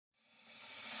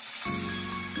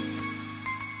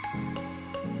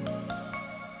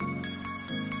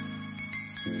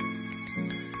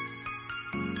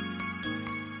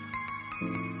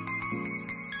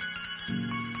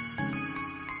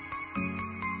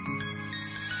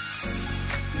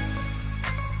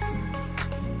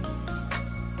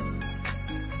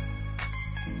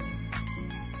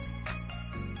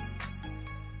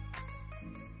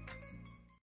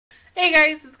Hey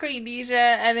guys, it's Queendija,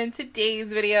 and in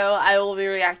today's video, I will be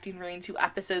reacting to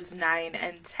episodes 9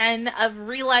 and 10 of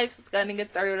ReLIFE. So let's go ahead and get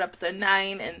started with episode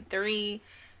 9 in 3,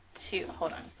 2,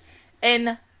 hold on.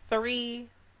 In 3,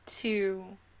 2,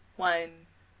 1,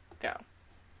 go.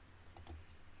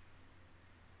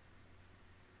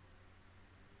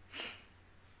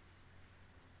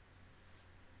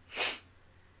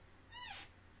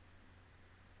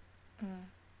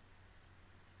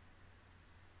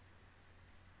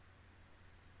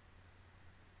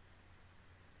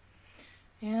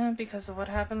 Yeah, because of what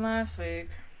happened last week.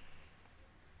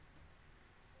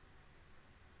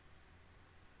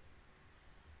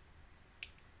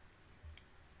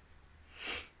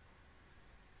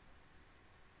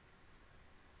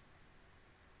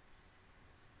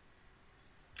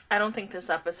 I don't think this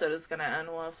episode is gonna end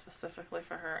well specifically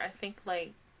for her. I think,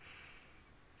 like,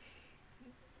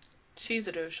 she'll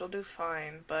do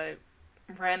fine, but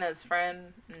Ren as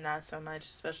friend, not so much,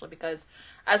 especially because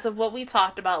as of what we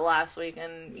talked about last week,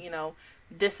 and, you know,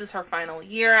 this is her final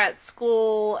year at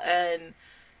school, and,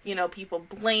 you know, people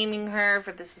blaming her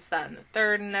for this, that, and the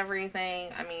third and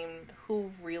everything. I mean,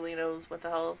 who really knows what the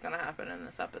hell is going to happen in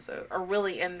this episode, or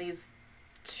really in these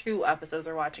 2 episodes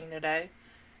we're watching today.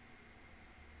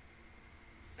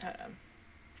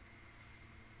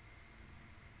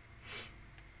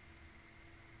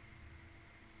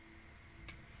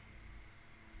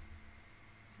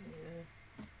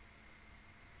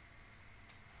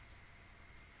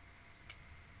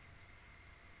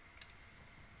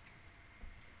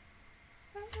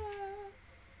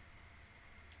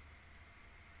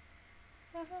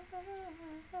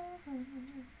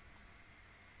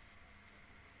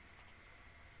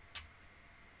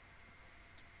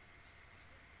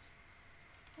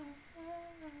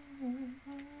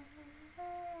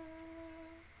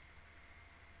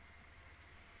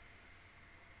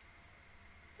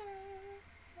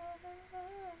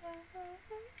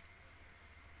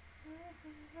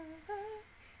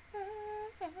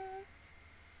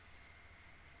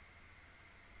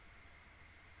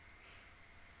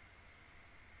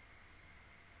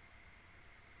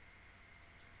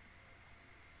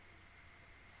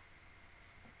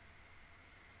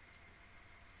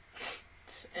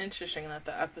 It's interesting that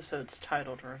the episode's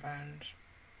titled Revenge.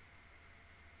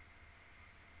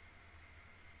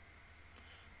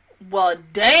 Well,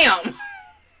 damn!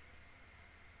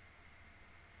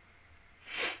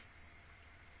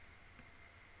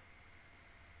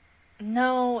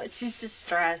 No, she's just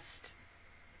stressed.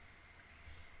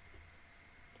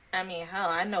 I mean, hell,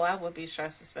 I know I would be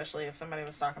stressed, especially if somebody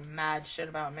was talking mad shit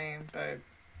about me, but...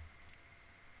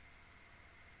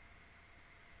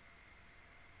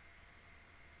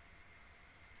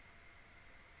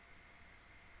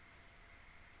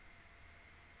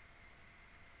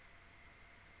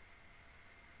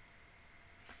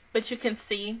 But you can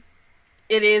see,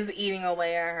 it is eating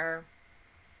away at her.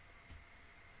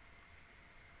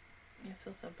 I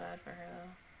feel so bad for her,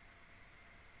 though.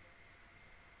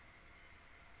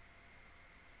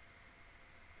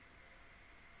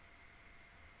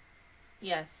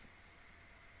 Yes.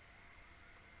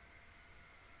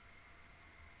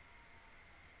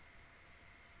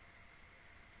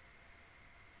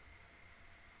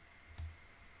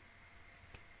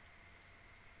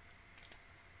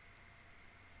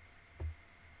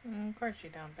 Of course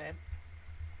you don't, babe.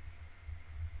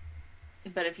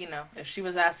 But if, you know, if she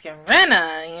was asking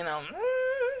Renna, you know...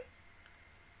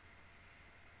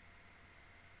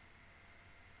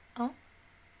 Oh.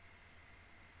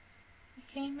 You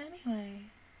came anyway.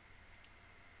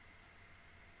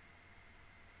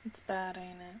 It's bad,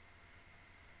 ain't it?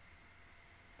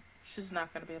 She's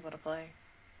not gonna be able to play.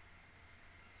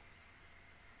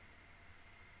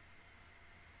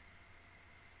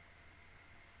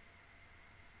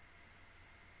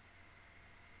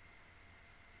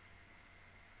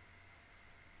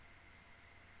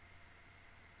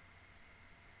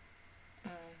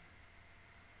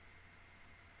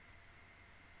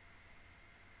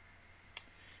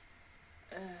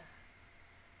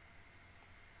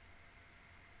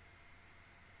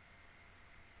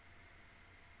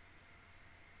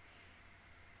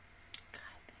 God,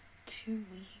 2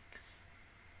 weeks.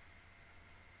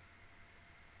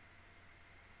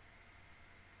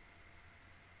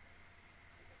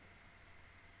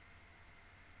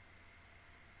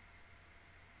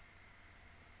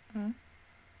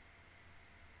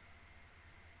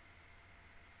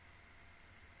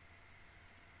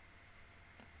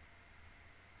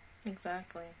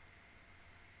 Exactly.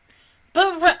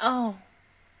 But, oh.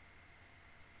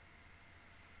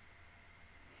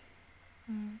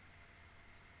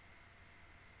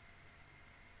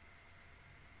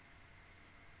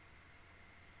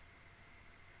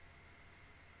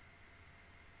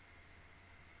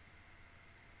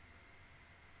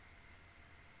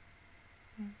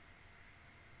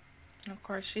 And of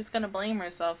course, she's gonna blame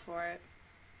herself for it.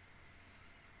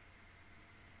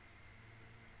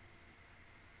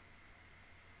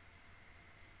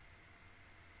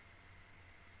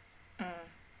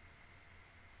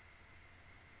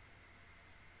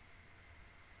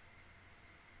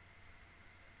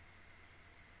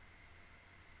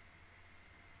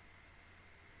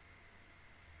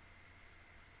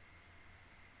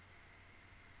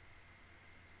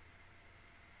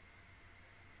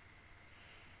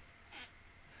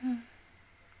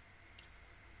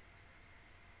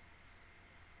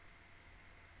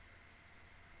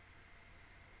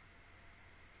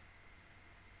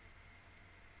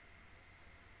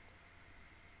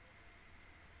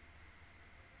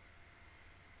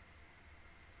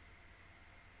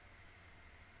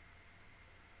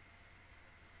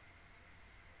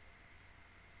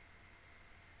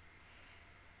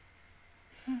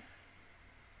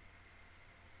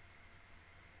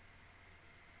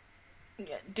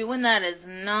 Yeah, doing that is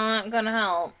not gonna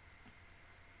help.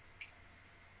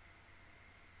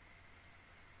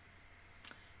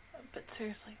 But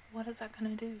seriously, what is that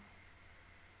gonna do?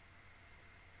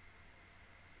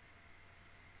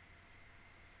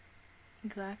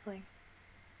 Exactly.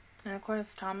 And of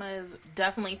course, Tama is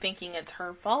definitely thinking it's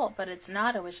her fault, but it's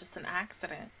not. It was just an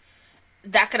accident.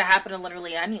 That could have happened to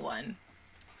literally anyone.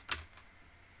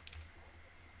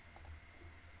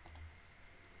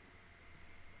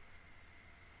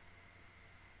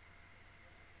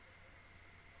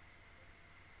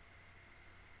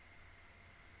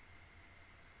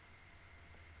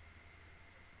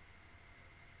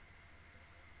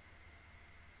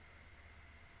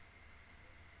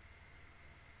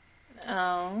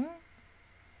 Oh.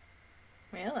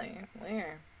 Really?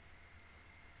 Weird.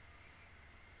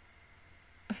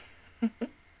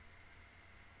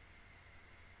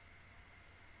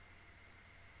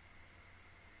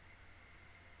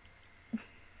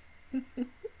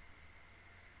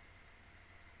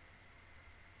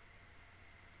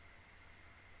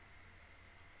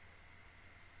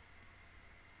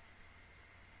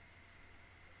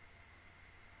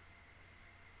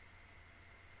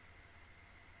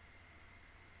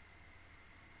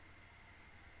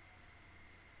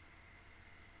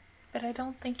 But I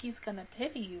don't think he's gonna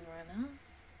pity you, Rena.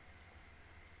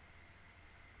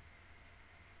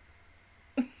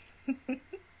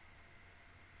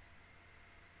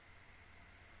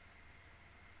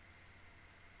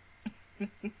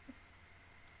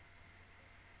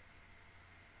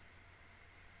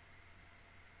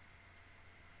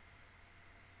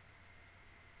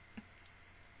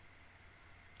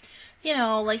 You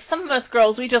know, like some of us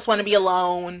girls, we just want to be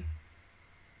alone.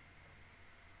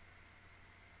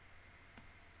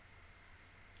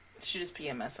 She just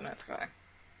PMS and that's going.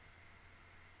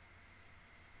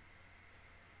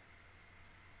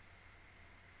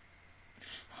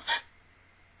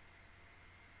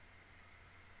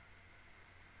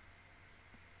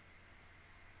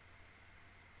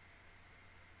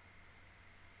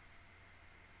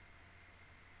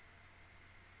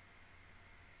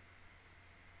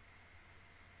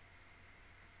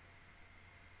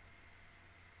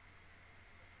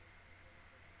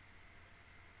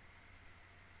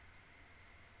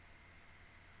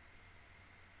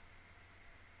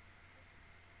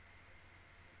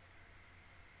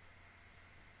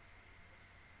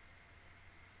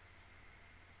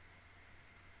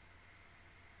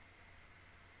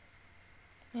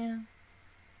 Yeah.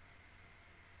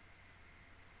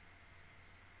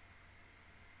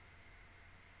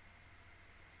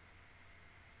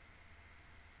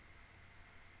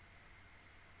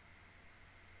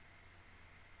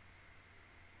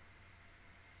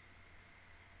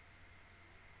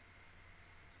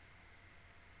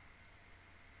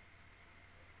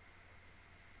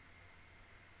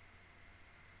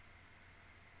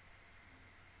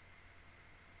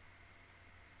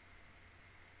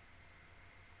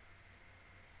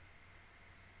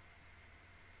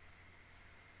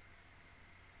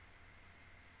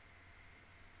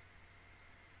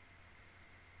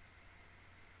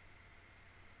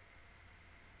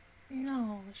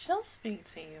 No, she'll speak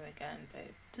to you again,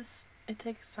 babe. Just, it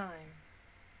takes time.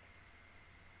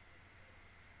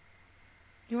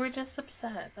 You were just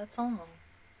upset, that's all.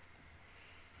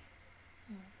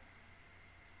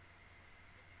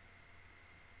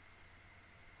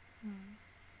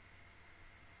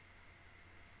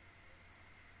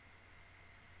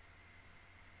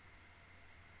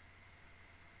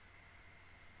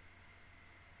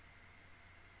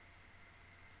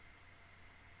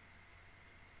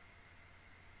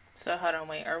 So hold on,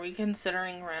 wait. Are we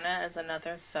considering Rena as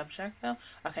another subject, though?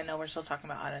 Okay, no, we're still talking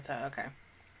about Adata. Okay.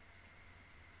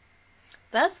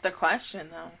 That's the question,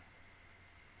 though.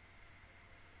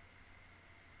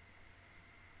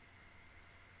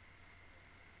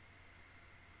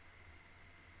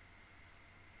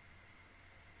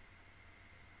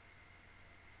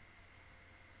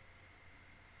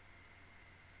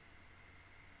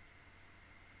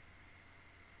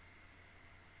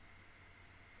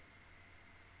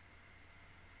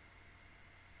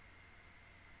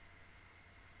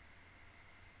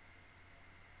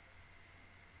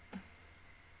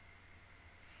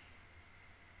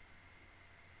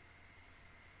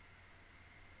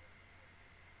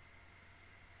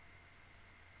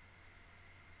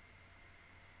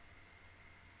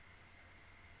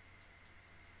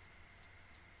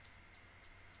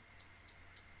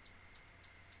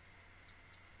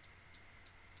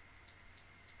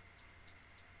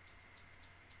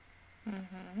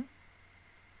 Mm-hmm.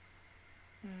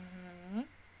 Mm-hmm.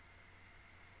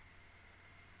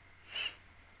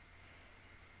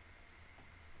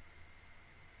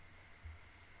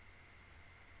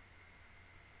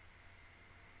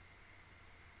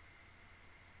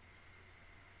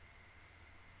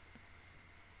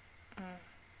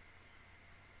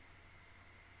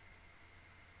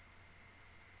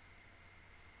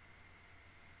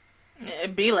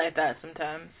 It be like that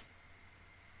sometimes.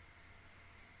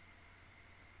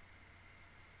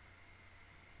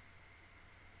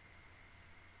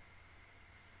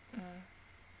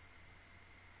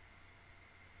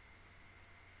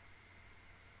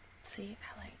 See,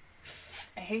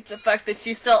 I hate the fact that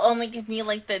you still only give me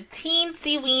like the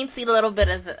teensy weensy little bit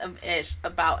of ish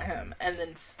about him, and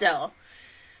then still,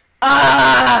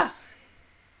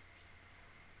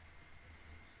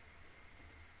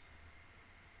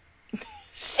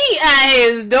 she at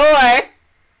his door.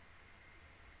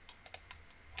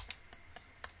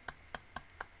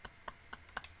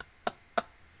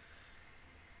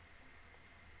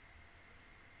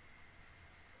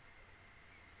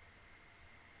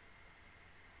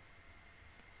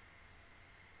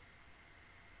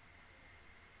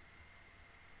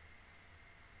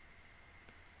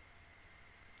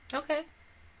 Okay.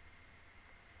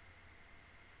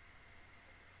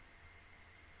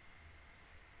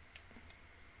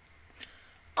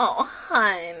 Oh,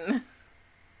 hun.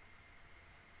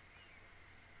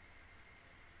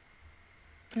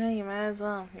 Yeah, you might as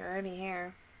well. You're already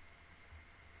here.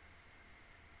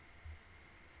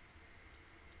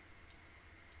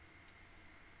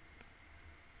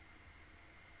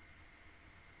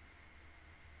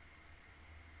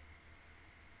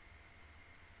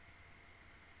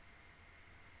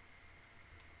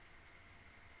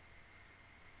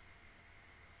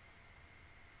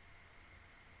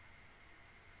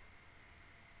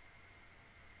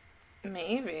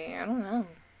 Maybe. I don't know.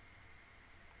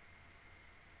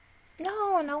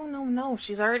 No.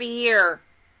 She's already here.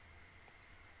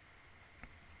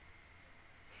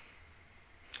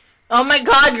 Oh my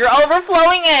god, you're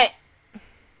overflowing it!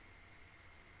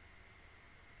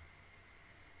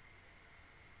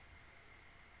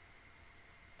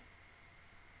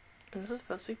 Is this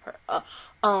supposed to be part?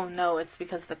 Oh no, it's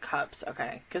because the cups.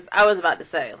 Okay, because I was about to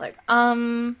say, like,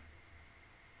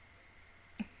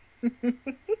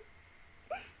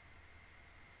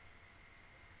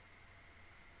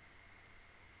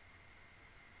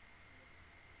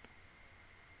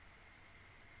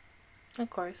 Of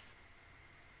course.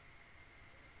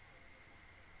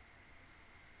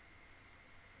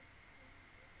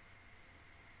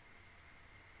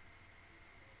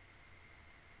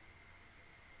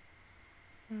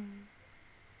 Hmm.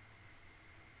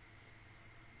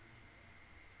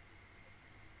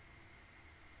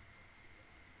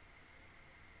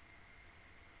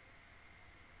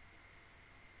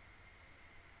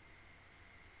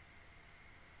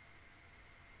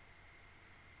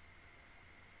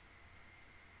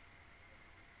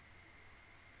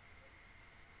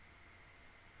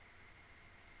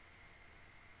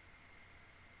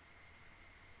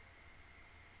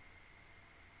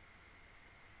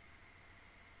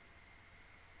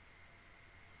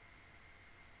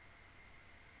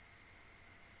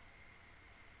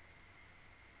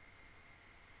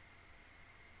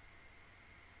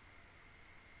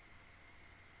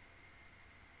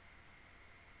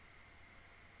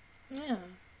 Yeah.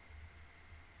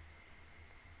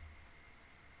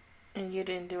 And you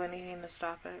didn't do anything to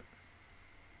stop it.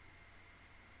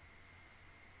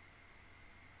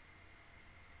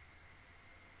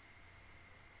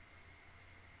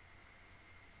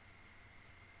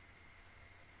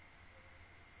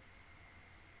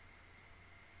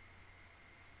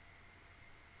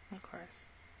 Of course.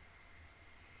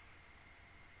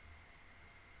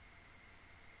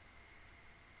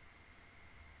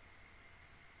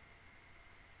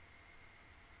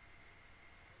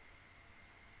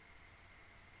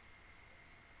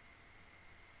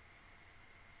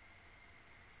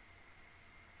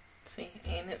 See,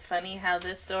 ain't it funny how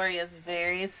this story is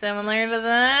very similar to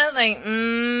that? Like,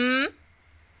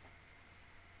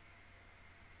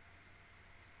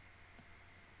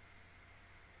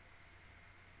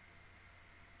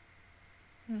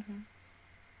 Mm-hmm.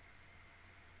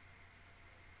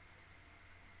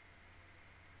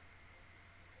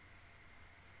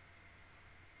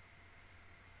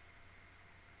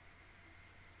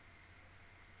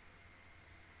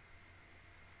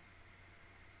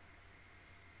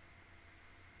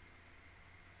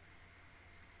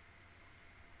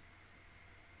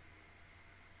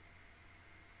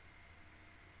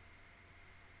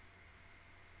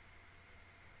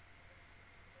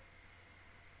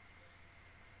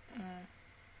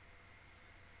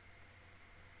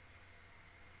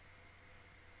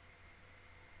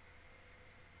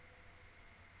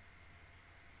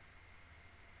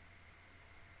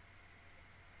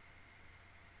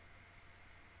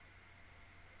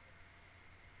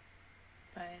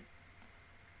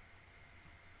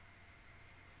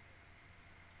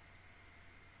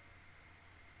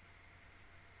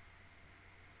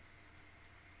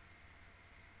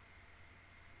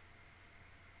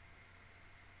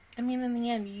 I mean, in the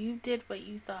end, you did what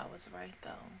you thought was right,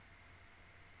 though.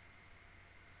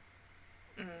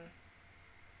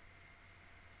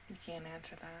 You can't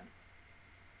answer that.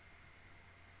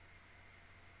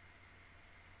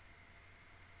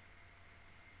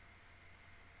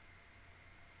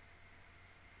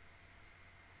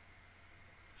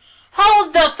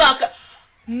 Hold the fuck up!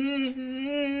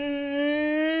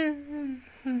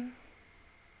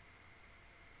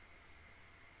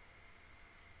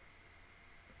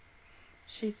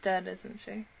 She's dead, isn't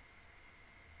she?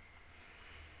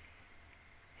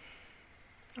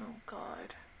 Oh,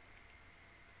 God.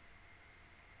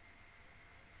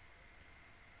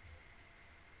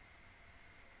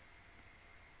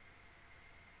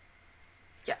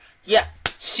 Yeah,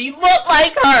 she looked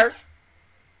like her.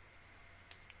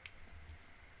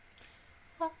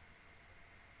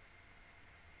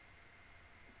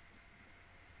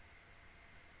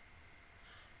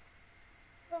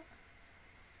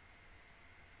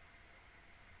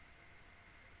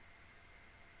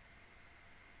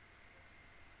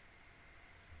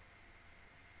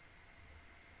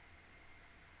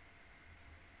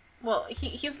 Well,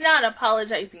 he's not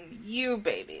apologizing to you,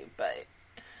 baby, but...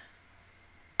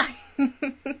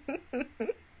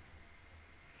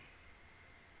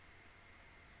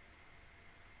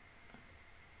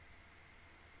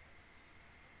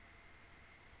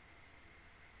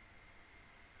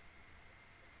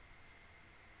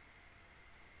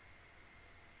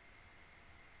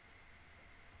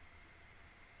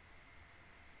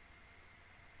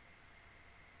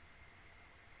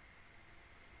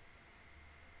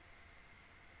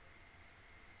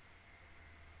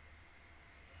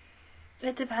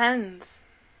 It depends.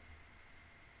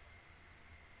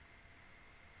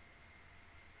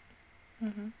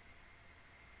 Of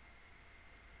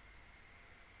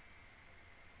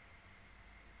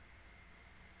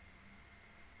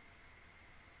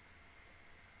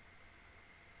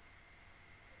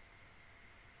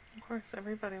course,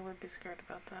 everybody would be scared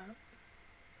about that.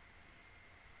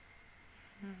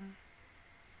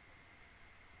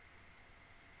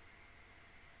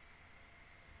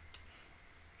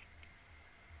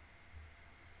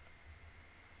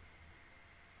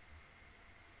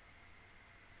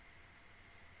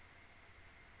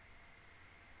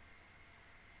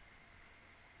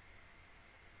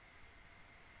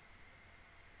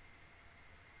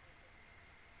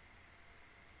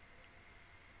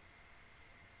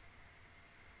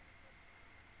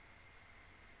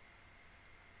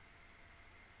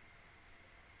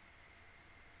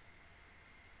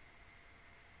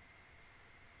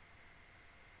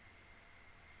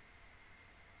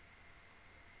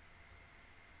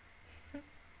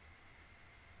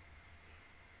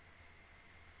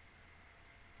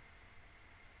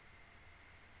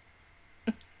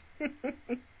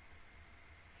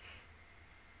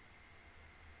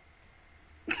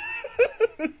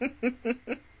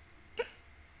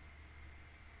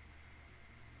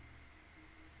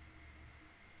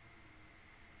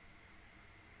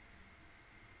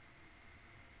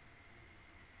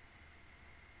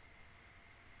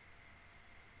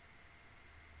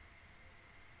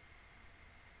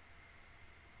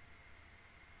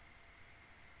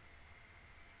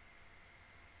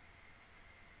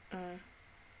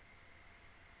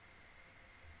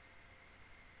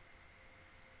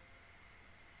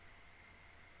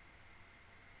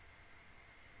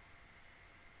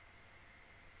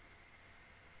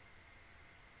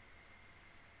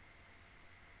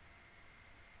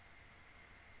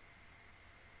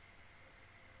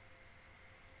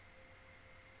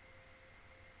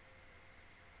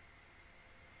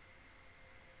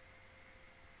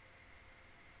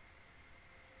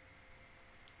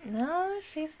 No,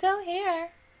 she's still here.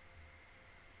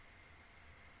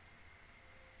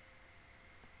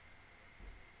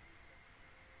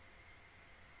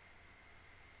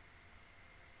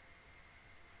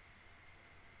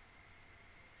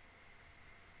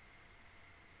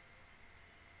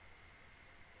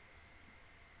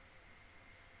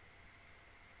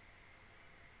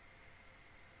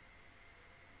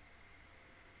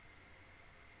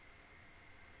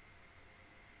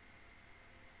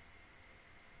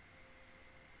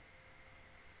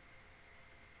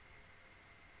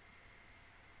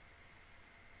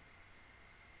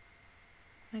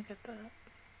 I get that.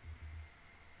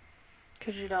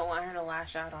 Because you don't want her to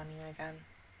lash out on you again.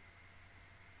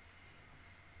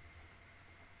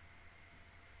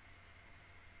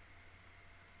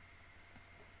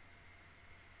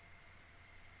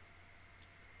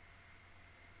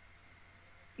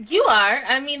 You are.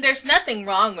 I mean, there's nothing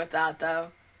wrong with that,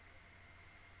 though.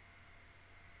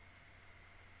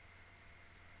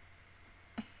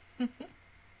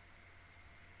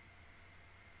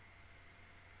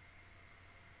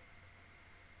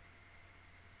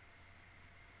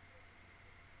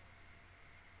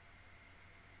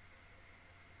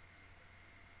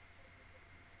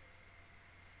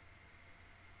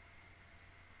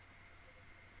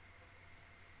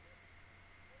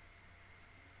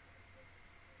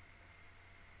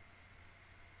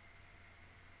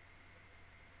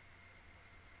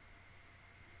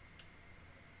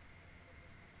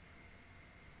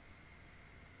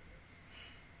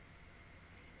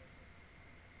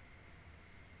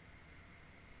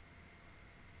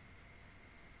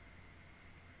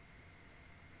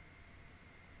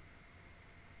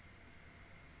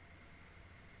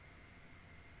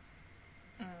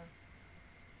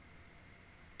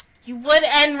 You would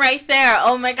end right there.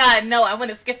 Oh my god, no, I want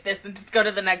to skip this and just go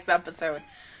to the next episode.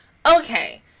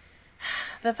 Okay.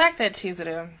 The fact that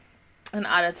Chizuru and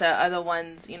Arata are the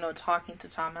ones, you know, talking to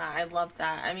Tama, I love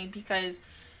that. I mean, because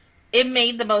it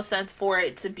made the most sense for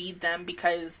it to be them,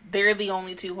 because they're the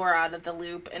only two who are out of the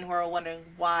loop and who are wondering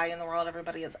why in the world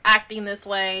everybody is acting this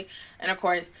way. And of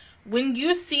course, when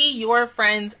you see your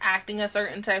friends acting a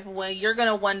certain type of way, you're going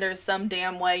to wonder some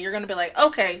damn way. You're going to be like,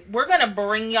 okay, we're going to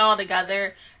bring y'all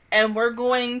together and we're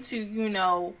going to, you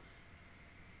know,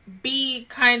 be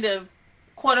kind of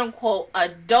quote-unquote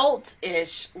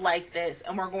adult-ish like this,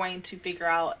 and we're going to figure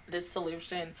out this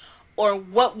solution or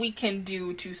what we can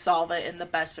do to solve it in the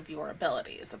best of your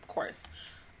abilities, of course.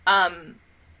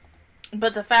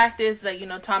 But the fact is that, you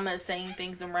know, Tama is saying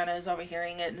things and Rena is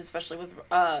overhearing it, and especially with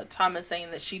Tama saying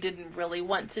that she didn't really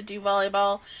want to do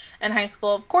volleyball in high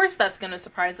school. Of course that's going to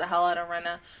surprise the hell out of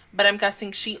Rena, but I'm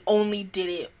guessing she only did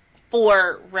it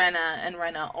for Rena and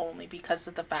Rena only, because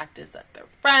of the fact is that they're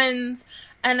friends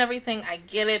and everything. I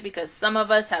get it, because some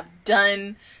of us have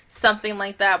done something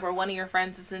like that where one of your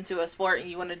friends is into a sport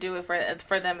and you want to do it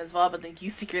for them as well, but then you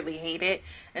secretly hate it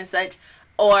and such.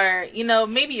 Or, you know,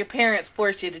 maybe your parents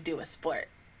forced you to do a sport,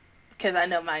 because I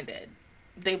know mine did.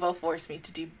 They both forced me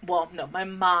to do, well, no, my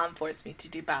mom forced me to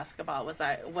do basketball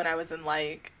when I was in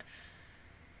like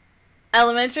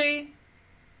elementary,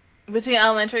 between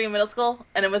elementary and middle school,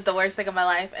 and it was the worst thing of my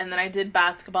life. And then I did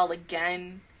basketball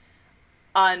again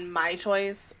on my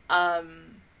choice,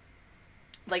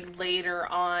 like later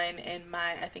on in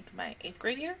my 8th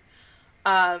grade year.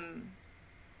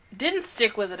 Didn't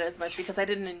stick with it as much because I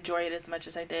didn't enjoy it as much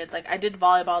as I did. Like, I did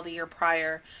volleyball the year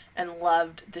prior and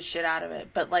loved the shit out of it,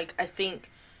 but like, I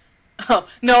think, oh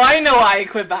no, I know why I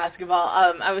quit basketball.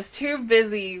 I was too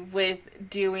busy with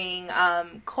doing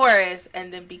chorus,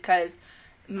 and then because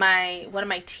one of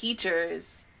my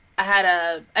teachers,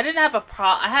 I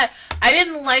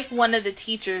didn't like one of the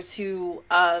teachers who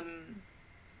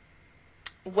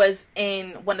was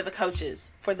in one of the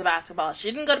coaches for the basketball. She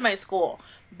didn't go to my school,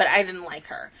 but I didn't like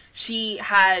her. She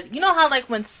had, you know how like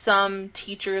when some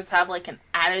teachers have like an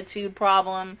attitude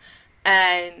problem,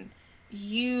 and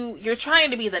you're trying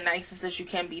to be the nicest that you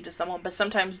can be to someone, but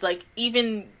sometimes like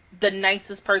even the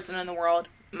nicest person in the world,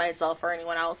 myself or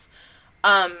anyone else,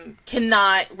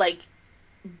 cannot like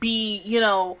be, you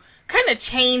know, kind of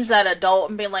change that adult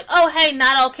and be like, oh hey,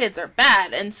 not all kids are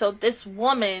bad. And so this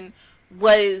woman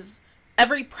was,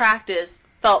 every practice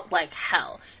felt like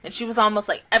hell, and she was almost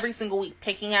like every single week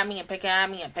picking at me and picking at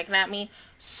me and picking at me.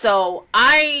 So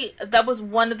that was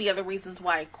one of the other reasons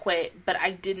why I quit, but I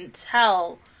didn't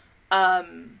tell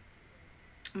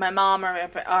my mom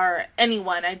or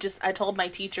anyone. I told my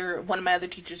teacher, one of my other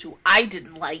teachers who I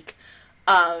didn't like,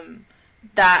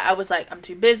 that I was like, I'm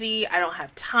too busy, I don't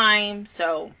have time,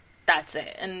 so that's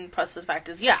it. And plus the fact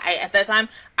is, yeah, at that time,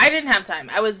 I didn't have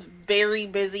time. I was very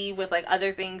busy with like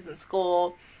other things in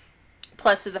school.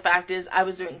 Plus the fact is, I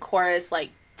was doing chorus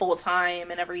like full time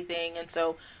and everything. And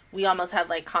so we almost had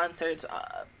like concerts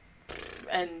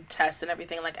and tests and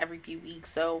everything like every few weeks.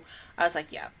 So I was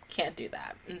like, yeah, can't do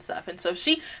that and stuff. And so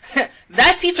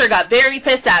that teacher got very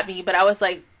pissed at me, but I was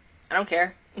like, I don't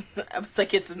care. I was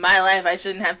like, it's my life. I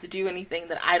shouldn't have to do anything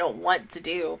that I don't want to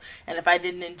do. And if I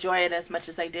didn't enjoy it as much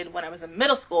as I did when I was in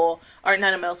middle school, or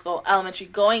not in middle school, elementary,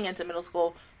 going into middle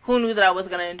school, who knew that I was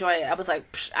going to enjoy it? I was like,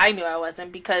 I knew I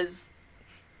wasn't, because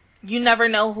you never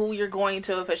know who you're going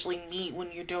to officially meet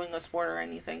when you're doing a sport or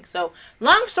anything. So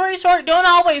long story short, don't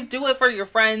always do it for your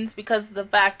friends, because the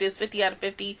fact is 50 out of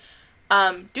 50,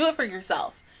 do it for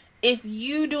yourself. If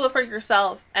you do it for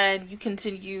yourself and you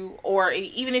continue, or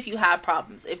even if you have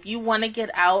problems, if you want to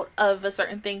get out of a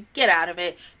certain thing, get out of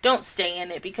it. Don't stay in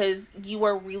it, because you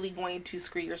are really going to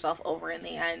screw yourself over in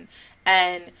the end.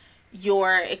 And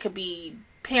it could be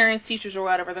parents, teachers, or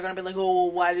whatever. They're going to be like, oh,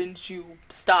 why didn't you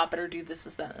stop it or do this,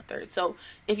 that, and the third. So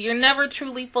if you're never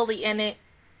truly fully in it,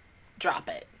 drop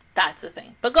it. That's the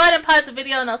thing. But go ahead and pause the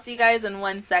video, and I'll see you guys in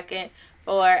 1 second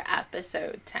for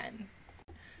episode 10.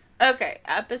 Okay,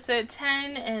 episode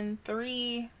 10 in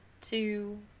 3,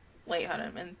 2, wait, hold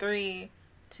on, in 3,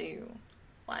 2,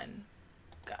 1,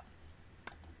 go.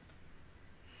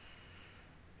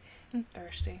 I'm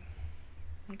thirsty.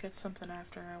 I'll get something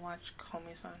after I watch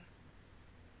Komi-san.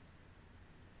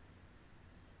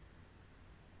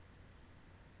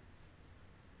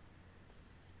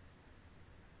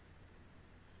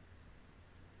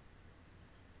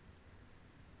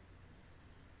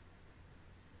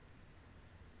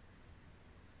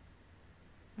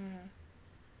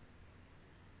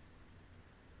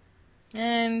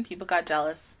 And people got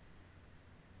jealous.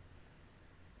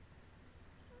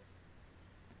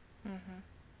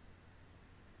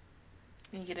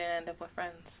 And you didn't end up with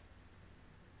friends.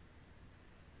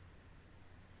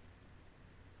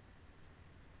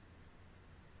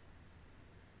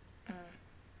 Mm.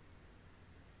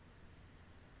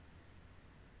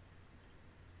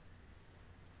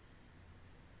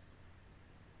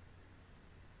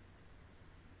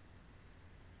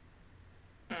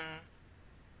 Mm.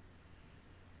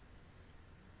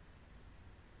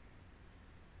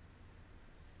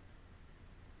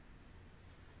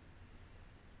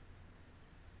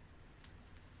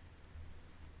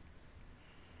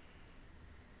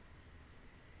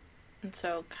 And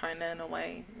so, kind of in a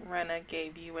way, Rena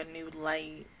gave you a new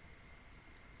light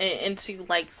into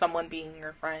like someone being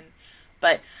your friend.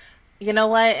 But you know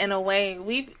what? In a way,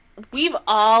 we've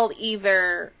all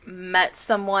either met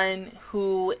someone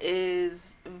who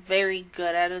is very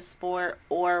good at a sport,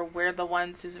 or we're the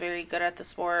ones who's very good at the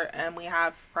sport, and we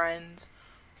have friends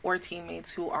or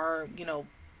teammates who are, you know,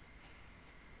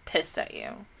 pissed at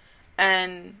you.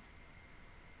 And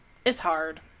it's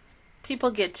hard.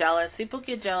 People get jealous. People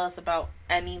get jealous about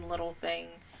any little thing.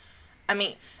 I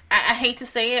mean, I hate to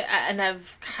say it, and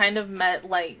I've kind of met,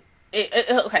 like,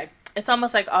 okay, it's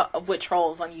almost like with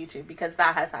trolls on YouTube, because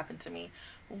that has happened to me,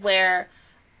 where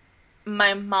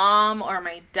my mom or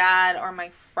my dad or my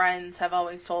friends have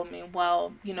always told me,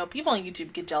 well, you know, people on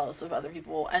YouTube get jealous of other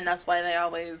people, and that's why they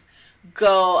always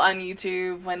go on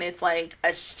YouTube when it's like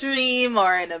a stream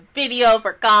or in a video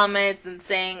for comments and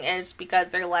saying it's because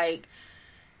they're like,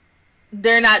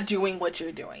 they're not doing what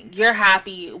you're doing. You're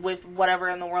happy with whatever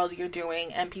in the world you're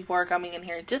doing, and people are coming in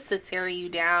here just to tear you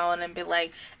down and be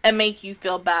like, and make you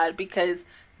feel bad because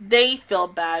they feel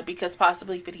bad because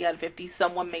possibly 50 out of 50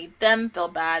 someone made them feel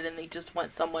bad, and they just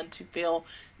want someone to feel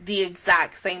the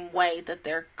exact same way that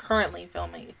they're currently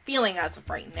feeling as of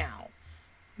right now.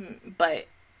 But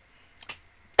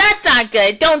that's not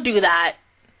good. Don't do that.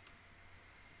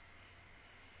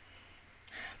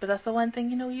 But that's the one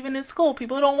thing, you know, even in school,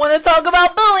 people don't want to talk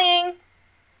about bullying.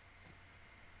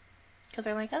 Because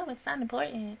they're like, oh, it's not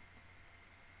important.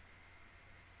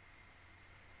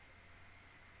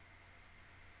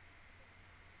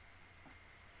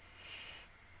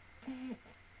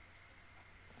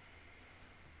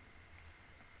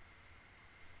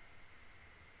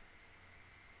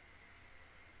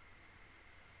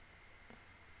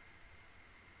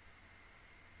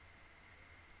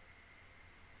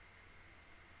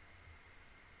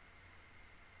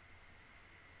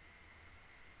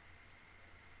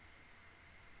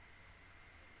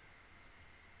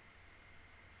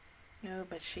 No,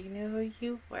 but she knew who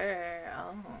you were.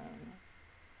 Oh.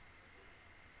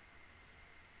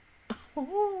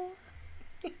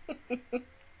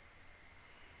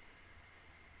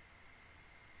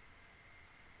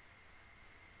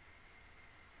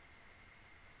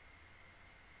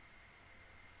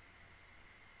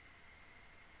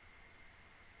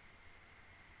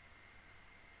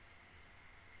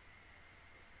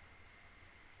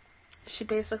 She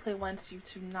basically wants you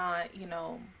to not, you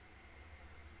know,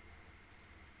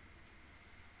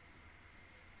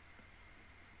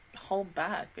 hold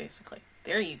back, basically.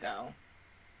 There you go.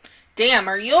 Damn,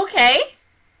 are you okay?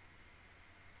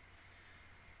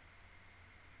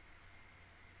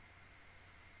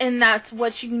 And that's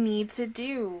what you need to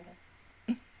do.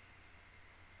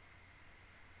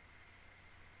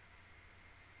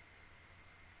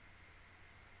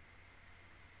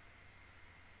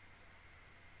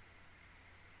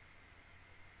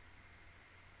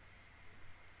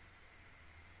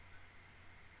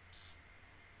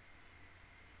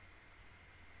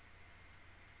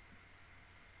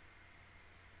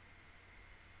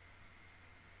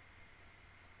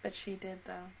 But she did,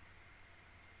 though.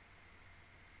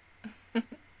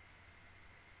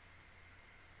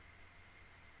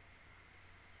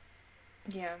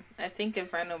 Yeah, I think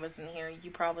if Rena wasn't here,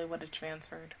 you probably would have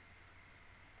transferred.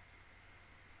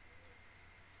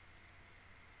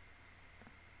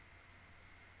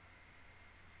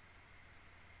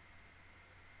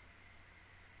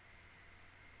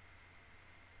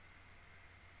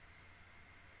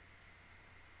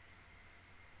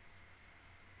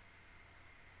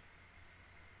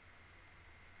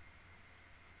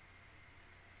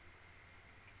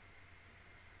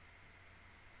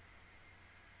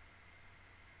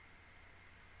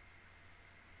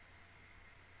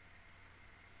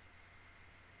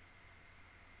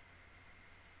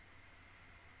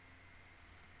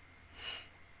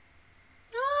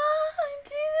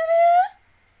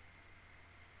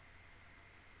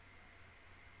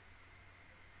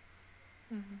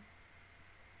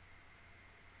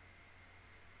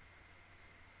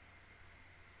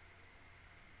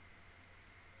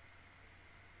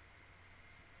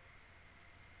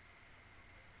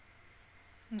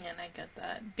 And I get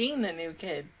that. Being the new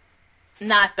kid,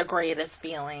 not the greatest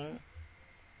feeling.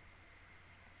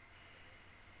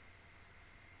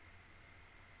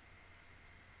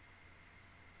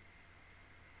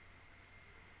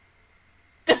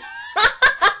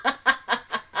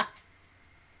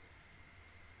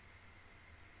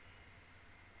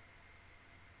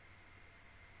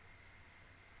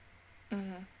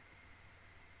 Mm-hmm.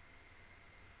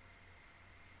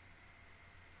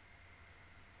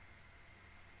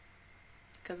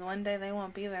 Because one day they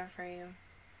won't be there for you.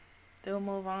 They'll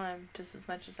move on just as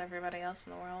much as everybody else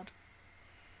in the world.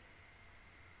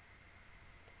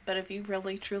 But if you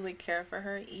really truly care for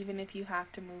her, even if you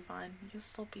have to move on, you'll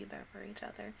still be there for each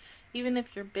other. Even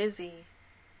if you're busy,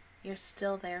 you're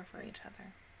still there for each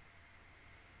other.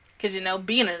 Because, you know,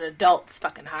 being an adult's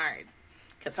fucking hard.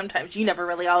 Because sometimes you never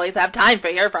really always have time for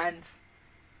your friends.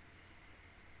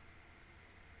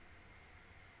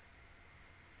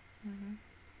 Mm-hmm.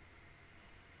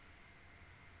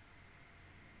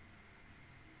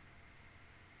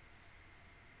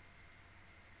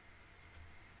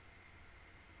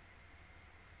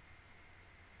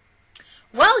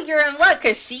 Well, you're in luck,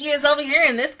 because she is over here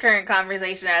in this current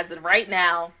conversation as of right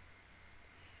now.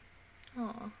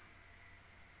 Aww.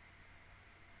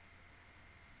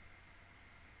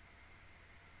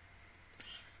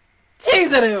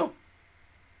 Chizuru!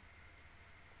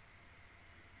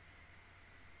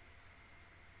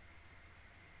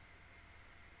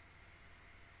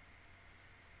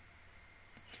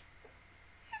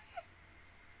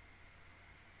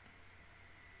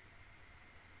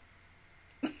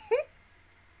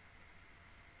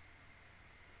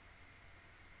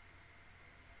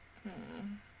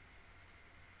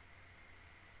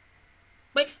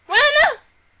 Wait, run!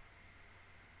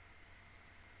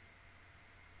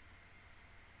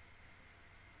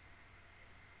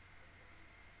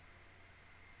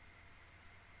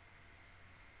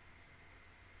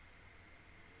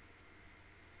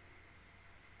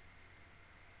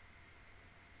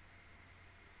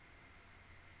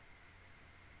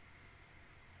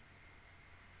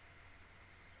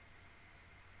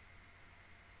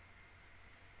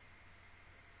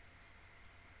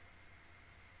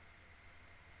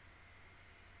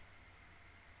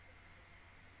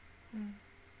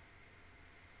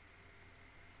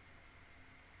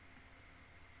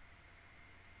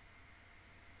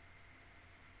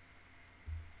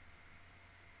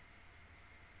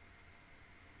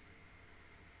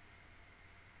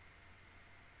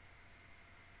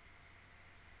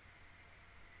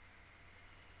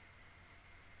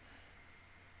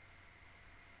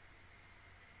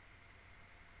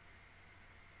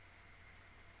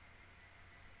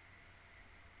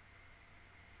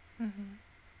 Mm-hmm.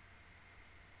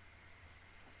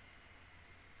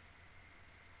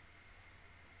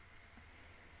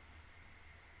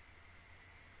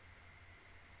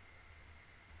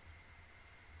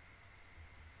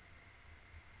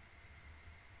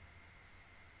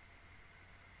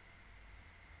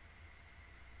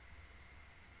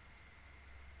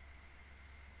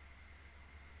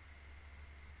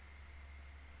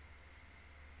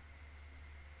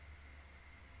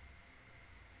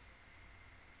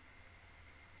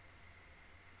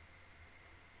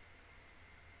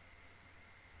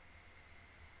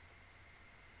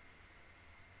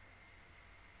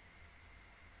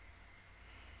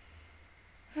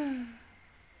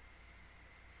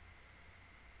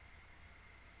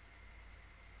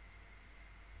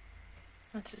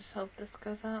 Let's just hope this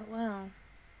goes out well.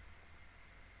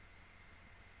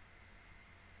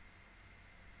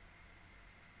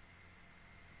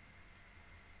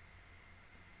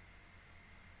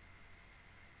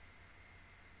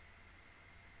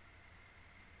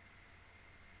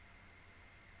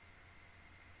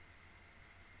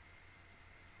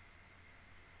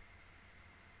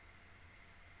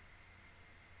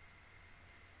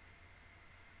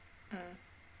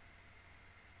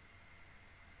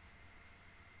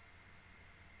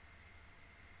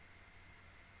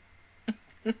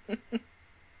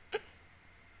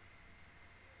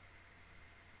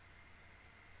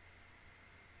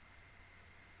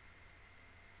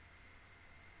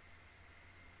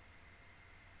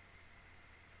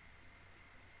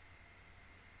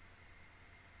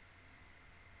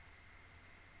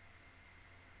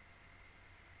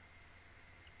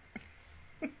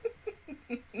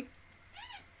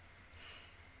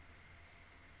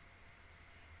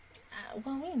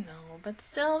 Well, we know, but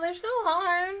still, there's no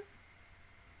harm.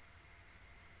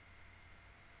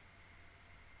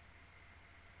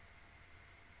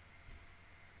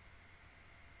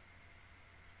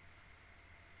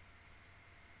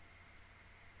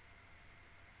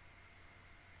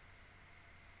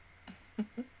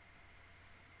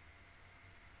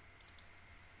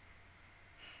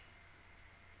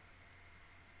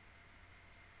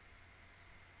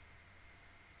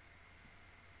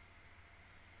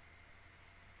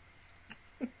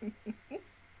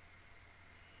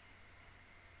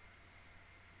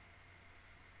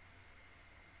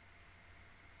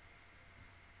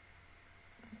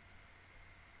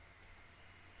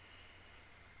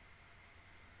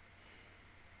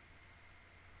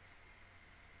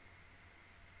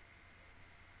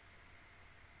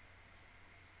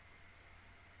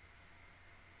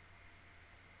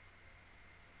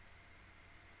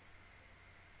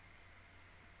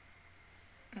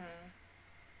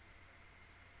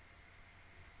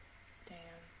 Damn.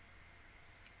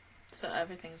 So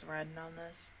everything's riding on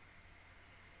this.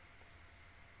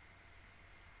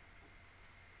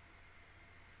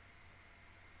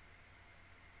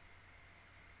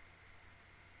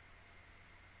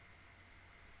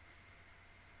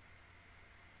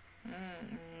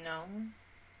 No.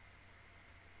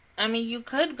 I mean, you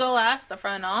could go ask the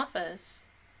front office.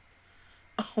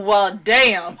 Well,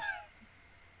 damn.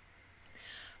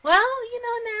 Well,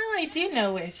 now I do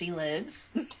know where she lives.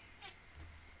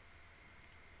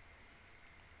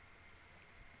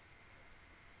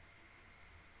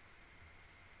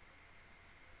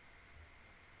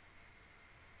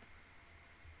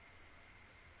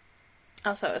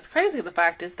 Also, it's crazy. The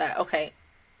fact is that, okay,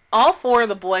 all 4 of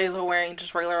the boys are wearing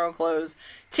just regular old clothes.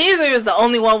 Cheezer is the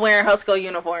only one wearing her school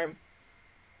uniform.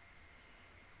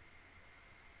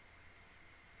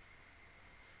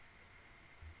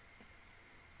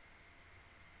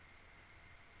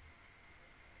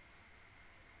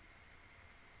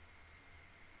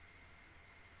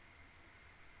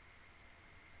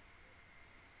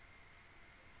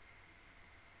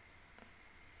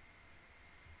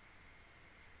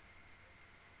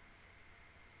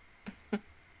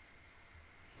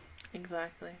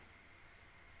 Exactly.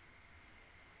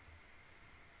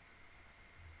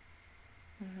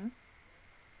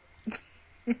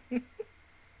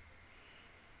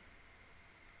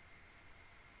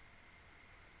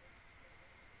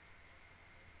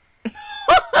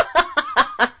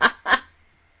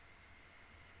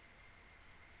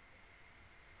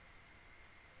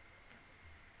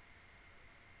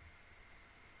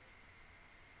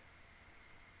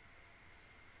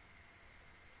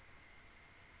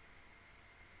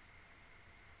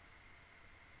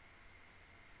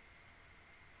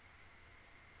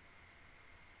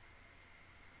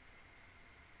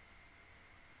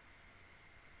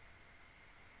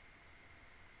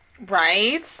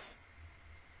 Right?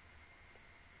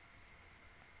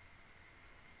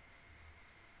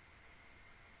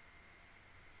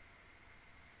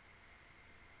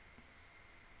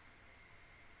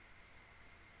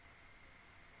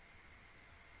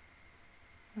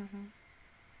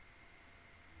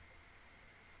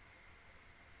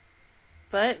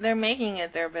 But they're making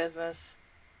it their business.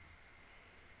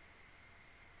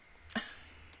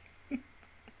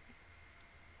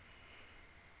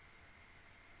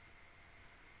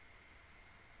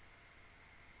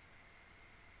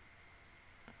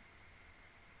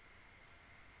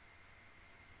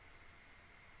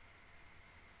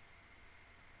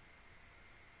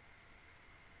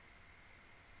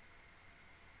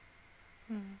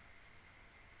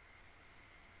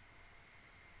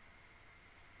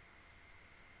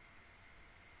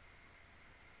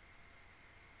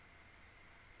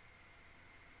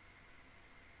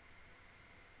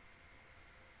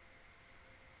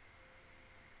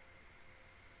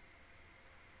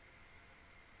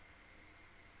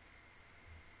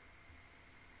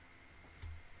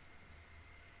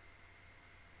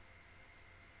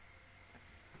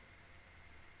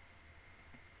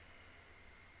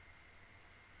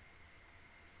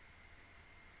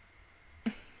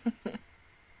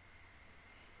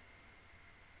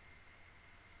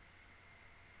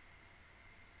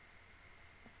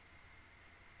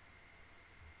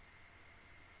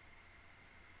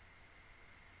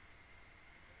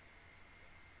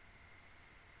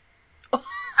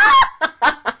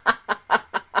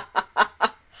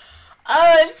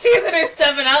 Oh, and she's in her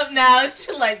stepping up now.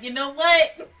 She's like, you know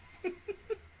what?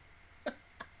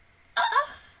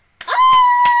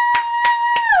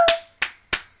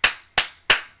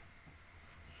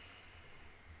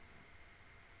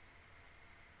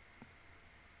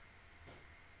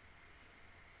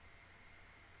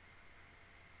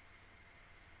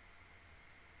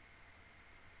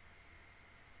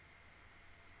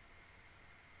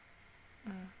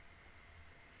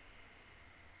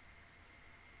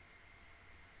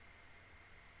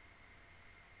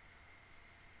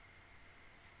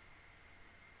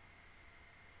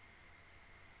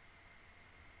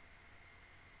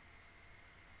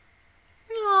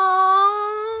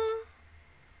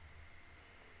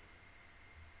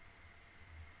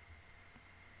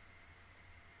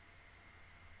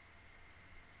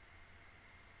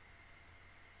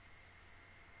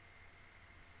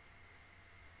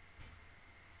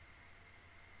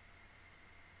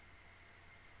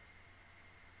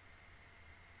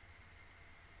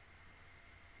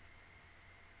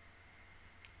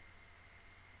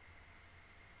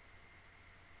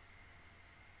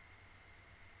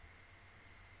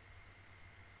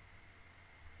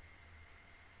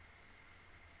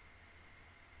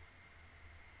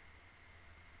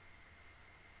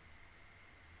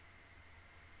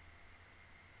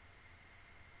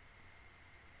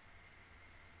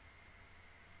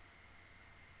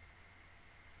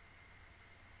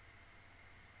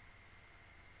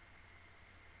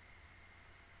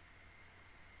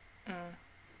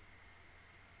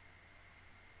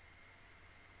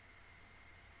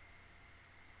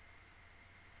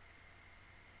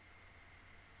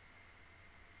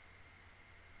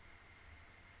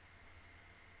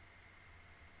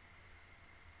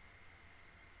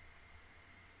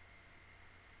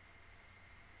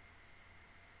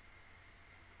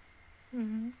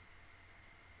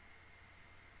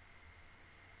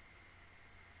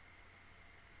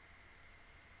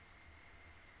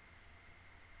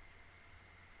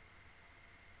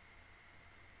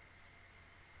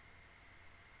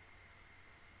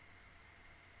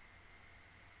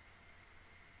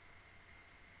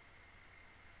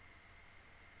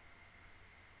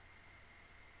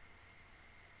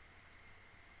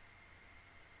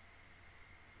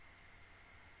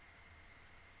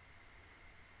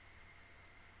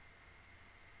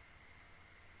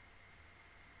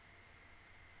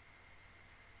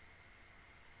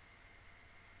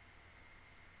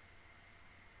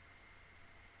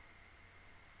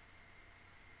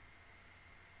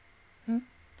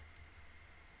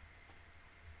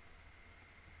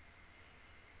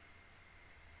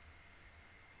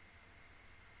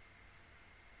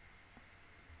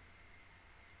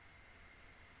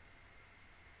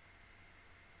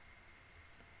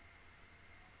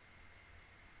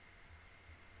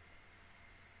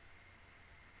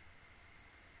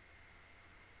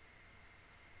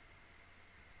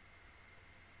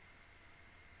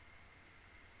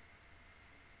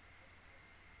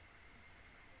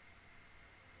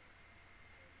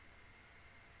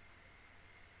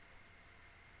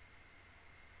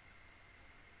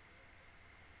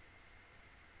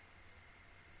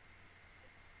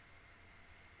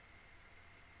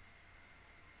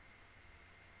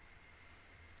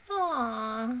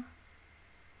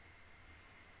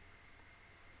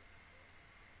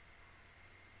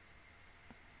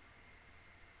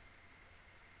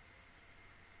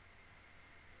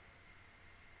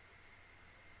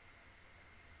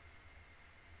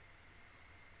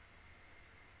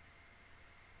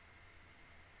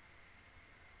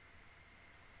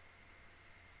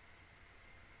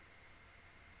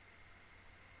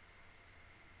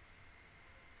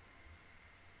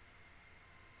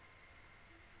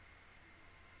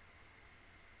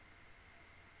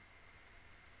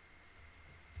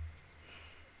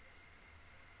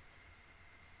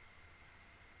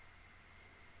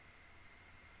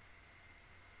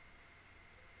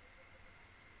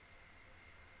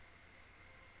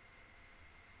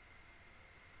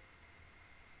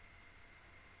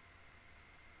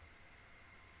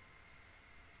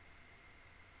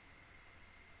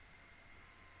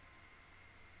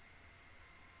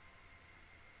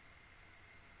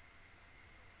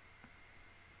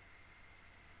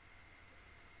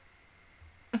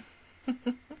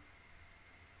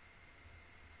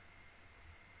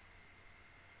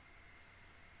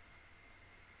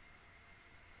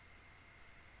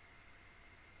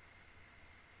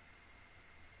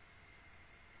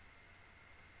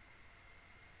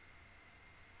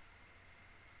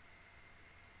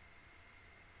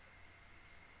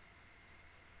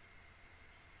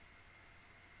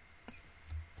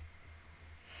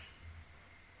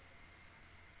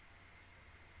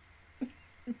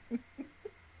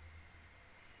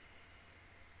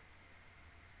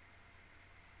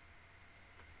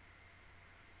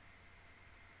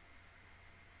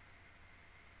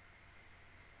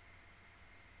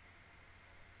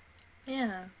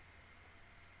 Yeah.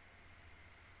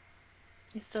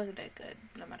 You still did good,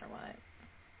 no matter what.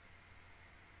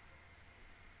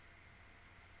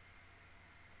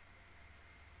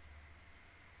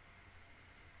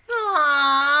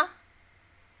 Aww.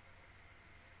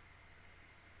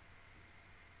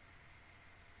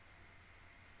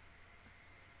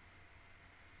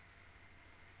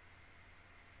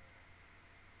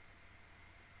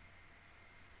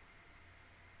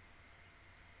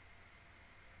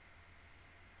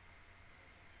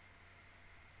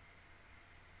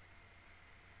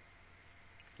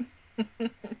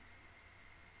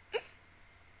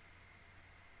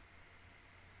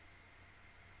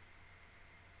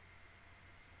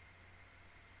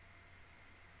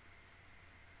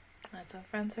 That's what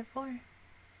friends are for.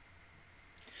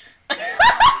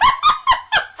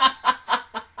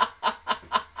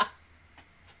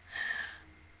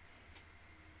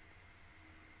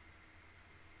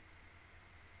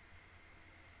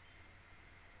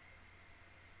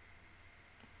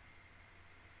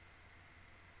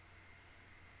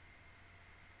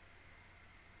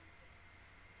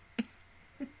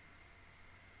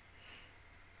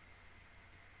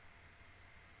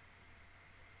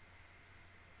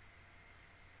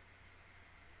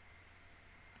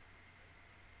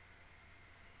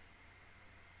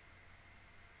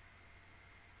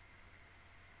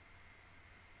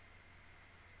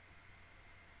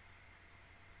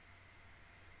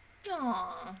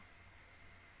 Aww.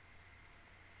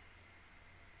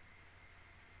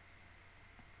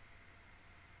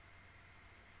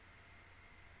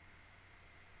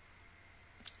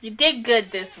 You did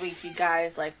good this week, you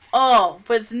guys. Like,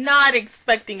 was not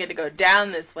expecting it to go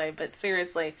down this way, but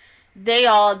seriously, they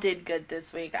all did good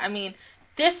this week. I mean,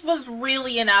 this was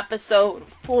really an episode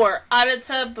for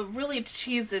Arata, but really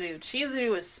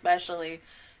Chizuru especially,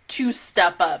 to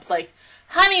step up. Like,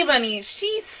 Honey Bunny,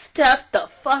 she stepped the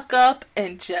fuck up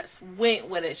and just went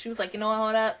with it. She was like, you know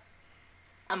what up?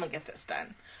 I'm gonna get this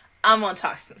done. I'm gonna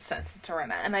talk some sense to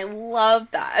Rena. And I love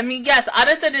that. I mean, yes,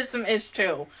 Arata did some ish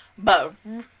too, but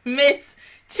Miss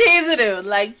Chizuru,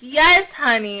 like, yes,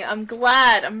 honey, I'm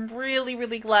glad. I'm really,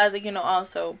 really glad that,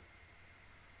 also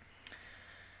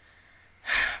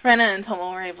Rena and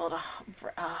Tomo were able to,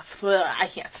 I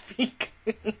can't speak.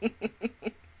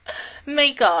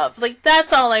 Make up. Like,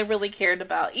 that's all I really cared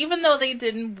about. Even though they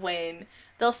didn't win,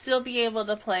 they'll still be able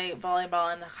to play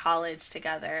volleyball in college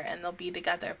together, and they'll be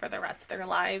together for the rest of their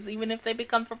lives, even if they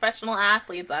become professional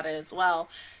athletes at it as well.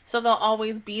 So they'll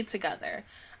always be together.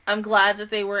 I'm glad that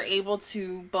they were able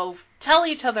to both tell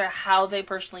each other how they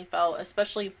personally felt,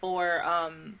 especially for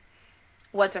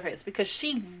what's-her-face, because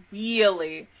she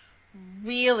really,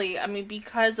 I mean,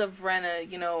 because of Rena,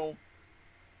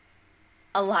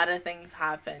 a lot of things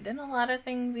happened, and a lot of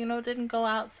things, didn't go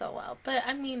out so well. But,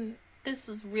 I mean, this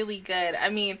was really good. I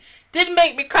mean, didn't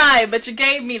make me cry, but you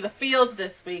gave me the feels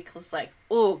this week. It was like,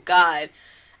 oh, God.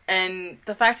 And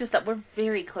the fact is that we're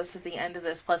very close to the end of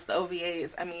this, plus the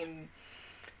OVAs. I mean,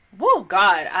 whoa,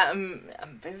 God. I'm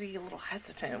very a little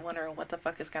hesitant, wondering what the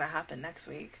fuck is going to happen next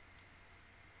week.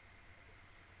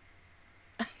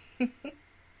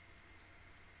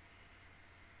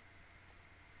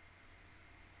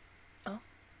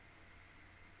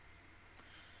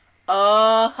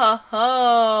 Oh, ho,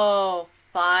 ho.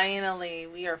 Finally.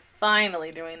 We are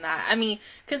finally doing that. I mean,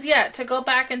 because, yeah, to go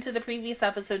back into the previous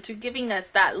episode, to giving us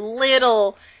that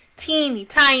little teeny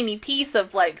tiny piece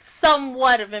of, like,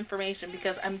 somewhat of information,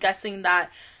 because I'm guessing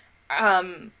that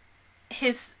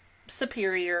his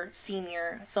superior,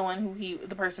 senior,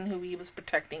 the person who he was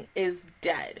protecting is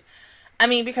dead. I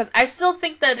mean, because I still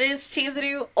think that it is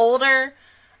Chizuru, older.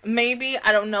 Maybe,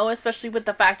 I don't know, especially with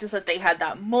the fact is that they had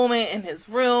that moment in his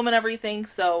room and everything,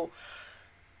 so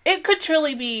it could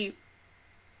truly be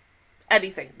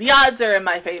anything. The odds are in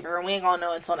my favor, and we ain't gonna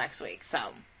know until next week, so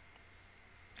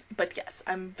But yes,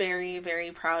 I'm very,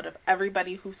 very proud of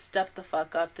everybody who stepped the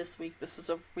fuck up this week. This was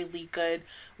a really good,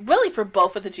 really for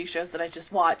both of the 2 shows that I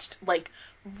just watched, like,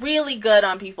 really good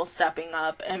on people stepping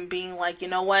up and being like, you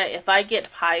know what, if I get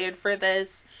fired for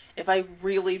this, if I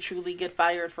really, truly get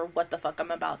fired for what the fuck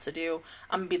I'm about to do,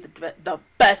 I'm gonna be the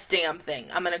best damn thing.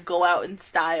 I'm gonna go out in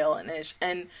style and ish.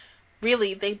 And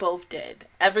really, they both did.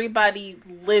 Everybody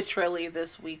literally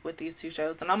this week with these 2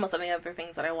 shows and almost any other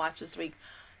things that I watched this week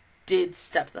did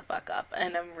step the fuck up,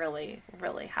 and I'm really,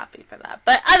 really happy for that.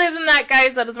 But other than that,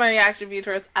 guys, that is my reaction view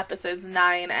towards episodes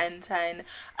 9 and 10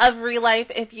 of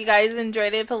ReLIFE. If you guys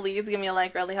enjoyed it, please give me a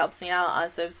like, really helps me out.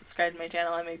 Also, subscribe to my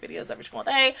channel. I make videos every single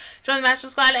day. Join the Master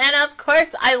Squad, and of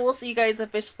course, I will see you guys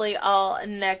officially all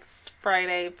next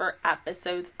Friday for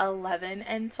episodes 11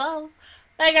 and 12.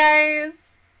 Bye, guys!